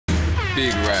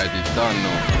big ride, it's done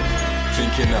now.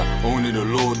 Thinking that only the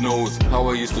Lord knows how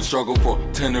I used to struggle for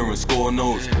tenner and score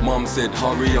notes. Mum said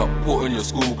hurry up, put on your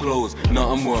school clothes.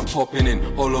 Nothing weren't popping in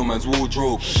Hollow Man's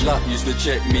wardrobe. Lap used to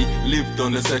check me, lived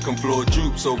on the second floor.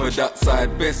 Droops over that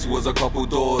side, best was a couple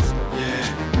doors.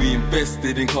 Yeah, we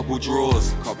invested in couple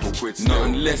drawers. Couple quits,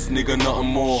 nothing less nigga, nothing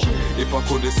more. If I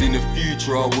could've seen the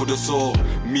future I would've saw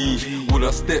me. Would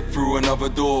I step through another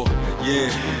door?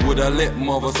 Yeah, would I let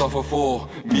mother suffer for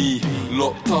me?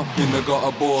 Locked up in the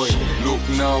gutter boy. Look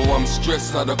now, I'm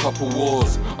stressed, had a couple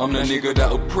wars. I'm the nigga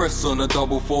that'll press on a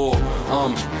 4-4.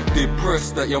 I'm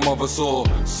depressed that your mother saw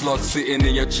slugs sitting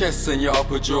in your chest and your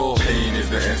upper jaw. Pain is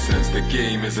the essence, the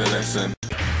game is a lesson.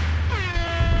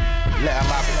 Let him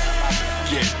have it.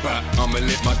 Get back, I'ma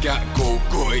let my gat go.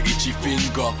 Got an itchy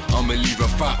finger, I'ma leave a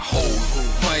fat hole.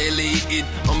 Violated,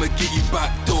 I'ma get you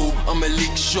back though. I'ma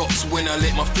lick shots when I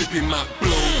let my flipping Mac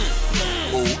blow.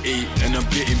 08 and I'm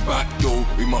getting back though,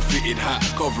 with my fitted hat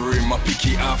covering my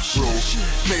picky afro.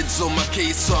 Feds on my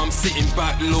case so I'm sitting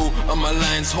back low, and my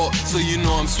line's hot so you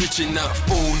know I'm switching that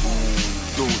phone.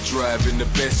 Don't drive in the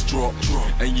best drop,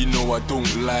 and you know I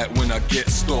don't like when I get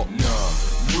stopped.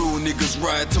 Real niggas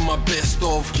ride to my best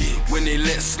of when they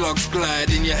let slugs glide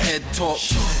in your head top.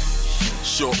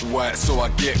 Shot white so I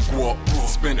get guap.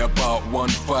 Spent about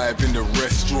 1.5 in the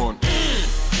restaurant.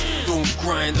 Don't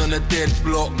grind on a dead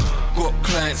block. Got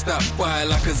clients that buy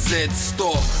like a Z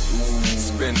stock.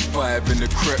 Spent 5 in the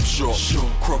crepe shop.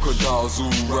 Crocodiles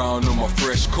all round on my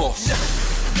fresh cost.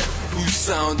 Who's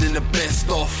sounding the best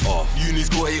off? Uni's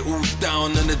got it all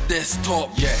down on the desktop.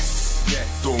 Yes.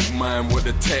 Don't mind what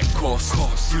the tech costs.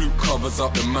 Flute covers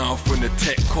up the mouth when the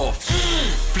tech coughs.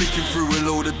 Flicking through a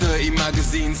load of dirty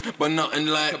magazines, but nothing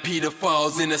like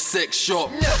paedophiles in a sex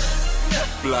shop.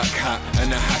 Black hat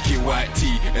and a hacky white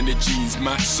tee, and the jeans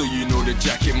match so you know the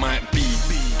jacket might be.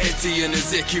 Etty and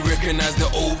Ezeki recognize the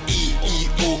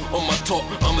O-E-E-O. On my top,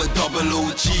 I'm a double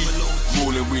OG.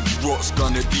 Rolling with Rocks,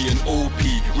 Gunner D and OP.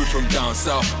 We're from down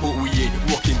south, but we ain't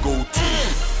rocking gold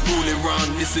teeth. Rolling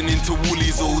round listening to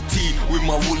Woolly's OT with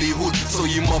my woolly hood so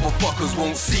you motherfuckers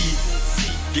won't see.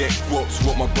 Get what's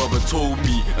what my brother told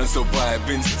me, and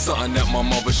surviving's something that my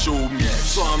mother showed me.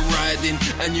 So I'm riding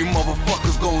and you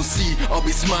motherfuckers gon' see. I'll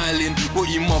be smiling but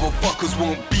you motherfuckers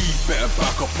won't be. Better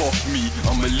back up off me,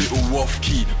 I'm a little off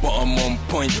key, but I'm on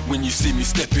point when you see me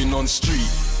stepping on street.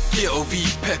 Ghetto V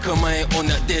Peckham, I ain't on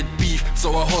that dead beef,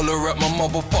 so I holler at my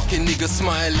motherfucking nigga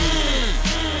Smiley.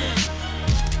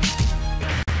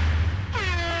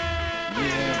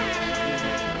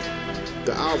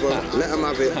 The album, Let 'em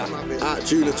Have It, out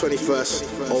June the 21st,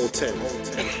 010.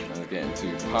 I'm getting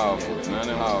too powerful, none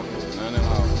of powerful.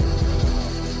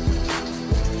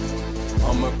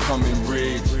 I'ma come in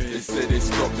rage. They said they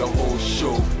stopped the whole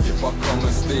show if I come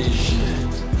on stage.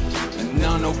 And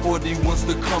now nobody wants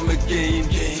to come again.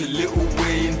 To Lil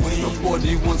Wayne,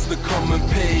 nobody wants to come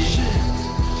and pay.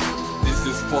 This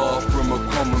is far from a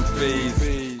common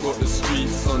phase. Got the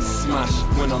streets on smash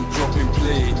when I'm dropping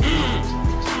play.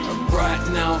 Right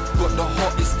now, got the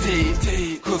hottest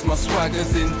tape, cause my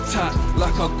swagger's intact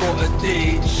like I got a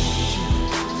date.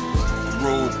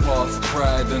 Roll past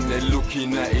Pride and they're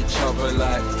looking at each other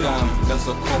like damn, that's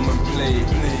a common play.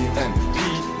 And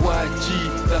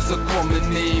PYG, that's a common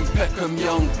name. Peckham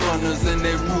young gunners and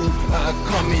they rule at a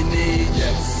coming age.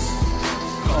 Yes,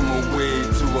 come away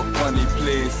to a funny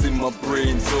place in my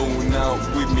brain. Zone out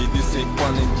with me, this ain't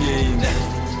fun and games.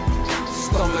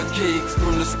 Stomach aches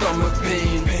from the stomach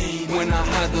pain, when I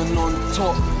had an on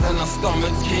top and I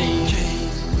stomach came.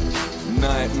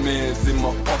 Nightmares in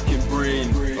my fucking brain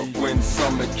of when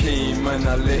summer came and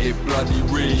I let it bloody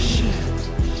rain.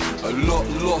 A lot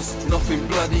lost, nothing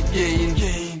bloody gained.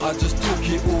 I just took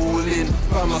it all in,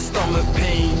 found my stomach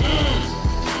pain.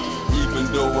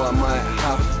 Even though I might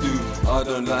have to, I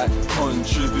don't like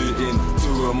contributing to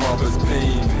a mother's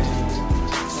pain.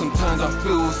 Sometimes I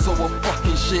feel so a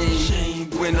fucking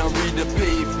shame when I read the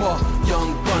paper,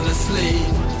 young gunner slain.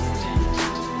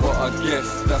 But I guess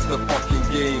that's the fucking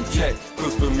game, tech,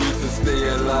 cause for me to stay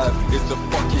alive is the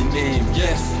fucking aim.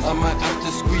 Yes, I might have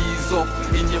to squeeze off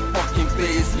in your fucking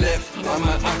face left. I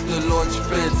might have to lodge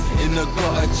feds in the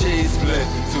gutter chase. Fled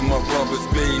to my brother's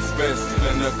base vest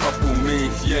and a couple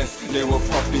mates, yes, they were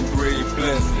puffing grey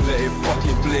blessed. Let it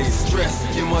fucking blaze, stress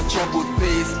in my troubled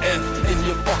face, F in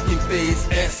your fucking face,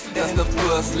 S, that's the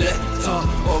first letter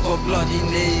of a bloody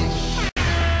name.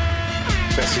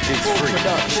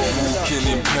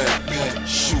 Killing pet,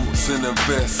 shoots in a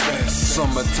vest.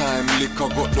 Summertime liquor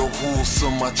got the horse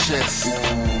on my chest.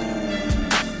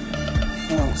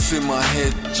 Thoughts in my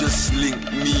head just link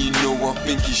me, know I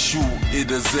think he shoot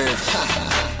it a Z.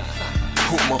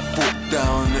 put my foot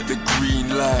down at the green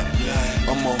light.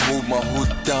 I'ma hold my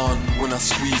hood down when I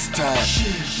squeeze tight.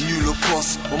 New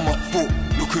Lacoste on my foot,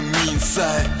 looking mean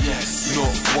sight.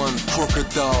 Not one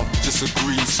crocodile, just a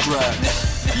green stripe.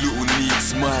 Little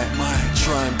needs might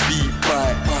try and beat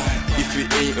by. If it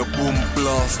ain't a boom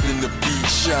blast, then the beat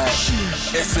shy.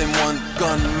 SM1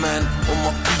 gunman on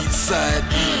my feet side.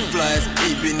 Flies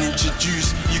ain't been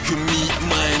introduced, you can meet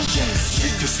mine.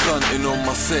 If you're stunting on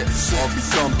my sets, I'll be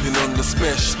dumping on the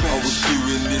special. I was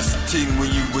doing this thing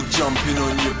when you were jumping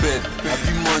on your bed. Have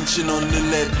you munching on the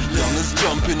lead? Young as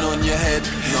jumping on your head.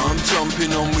 Now I'm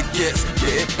jumping on with gets,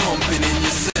 get it pumping in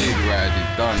your set. Big ride,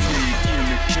 it done no. In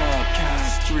the car,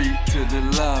 straight to the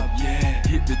lab,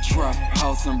 hit the trap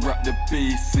house and wrap the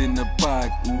bass in the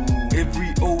bag.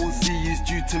 Every OZ is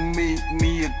due to make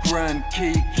me a grand.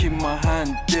 Cake in my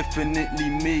hand definitely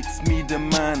makes me the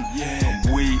man.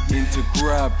 I'm waiting to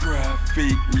grab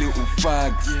fake little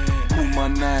fags. Pull my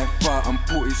knife out and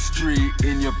put it straight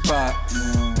in your back.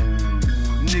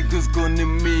 Niggas gonna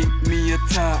make me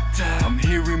attack. I'm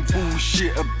hearing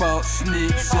bullshit about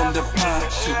snakes on the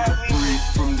patch. Took a break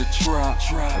from the trap,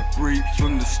 a break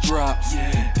from the straps.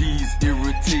 These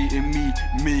irritating me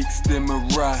makes them a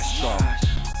rash.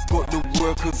 Got the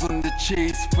workers on the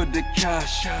chase for the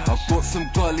cash. I've got some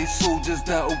gully soldiers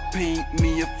that'll paint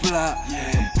me a flat.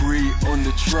 I'm great on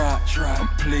the track, I'm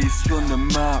placed on the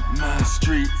map. The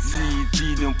street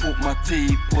CD done put my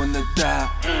tape on the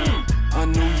dap. I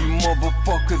know you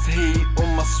motherfuckers hate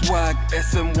on my swag.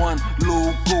 SM1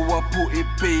 logo, I put it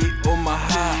bait on my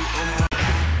hat.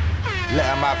 Let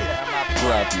him have it.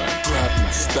 Grab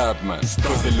man, stab man.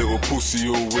 Cause the little pussy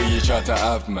all where you try to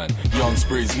have man. Young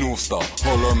Spray's North Star,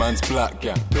 Hollow Man's black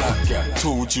gang.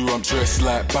 Told you I'm dressed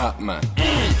like Batman.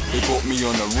 They got me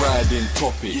on a riding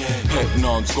topic.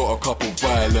 Petnam's got a couple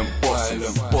violent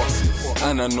bosses.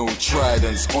 And I know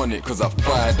Trident's on it, cause I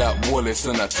fired that Wallace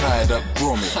and I tied up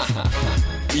Gromit.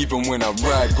 Even when I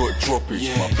ride got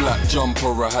droppage. My black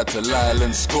jumper I had to Lyle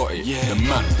and Scotty. The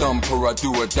Mac dumper I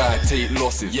do or die, take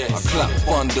losses. I clap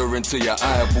thunder into your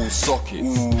eyeball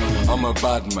sockets. I'm a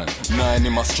bad man, 9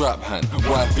 in my strap hand.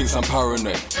 Wife thinks I'm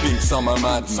paranoid, thinks I'm a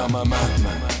madman.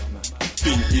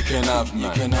 Think you can have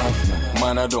man,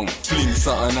 man I don't fling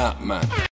something at man.